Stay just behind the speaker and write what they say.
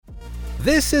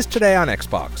This is Today on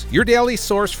Xbox, your daily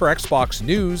source for Xbox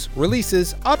news,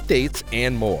 releases, updates,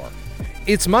 and more.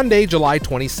 It's Monday, July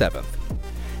 27th.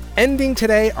 Ending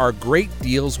today are great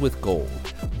deals with gold.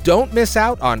 Don't miss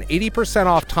out on 80%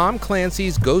 off Tom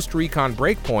Clancy's Ghost Recon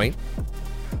Breakpoint,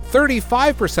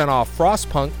 35% off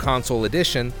Frostpunk Console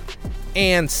Edition,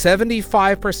 and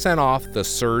 75% off The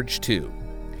Surge 2.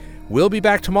 We'll be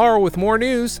back tomorrow with more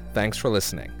news. Thanks for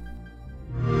listening.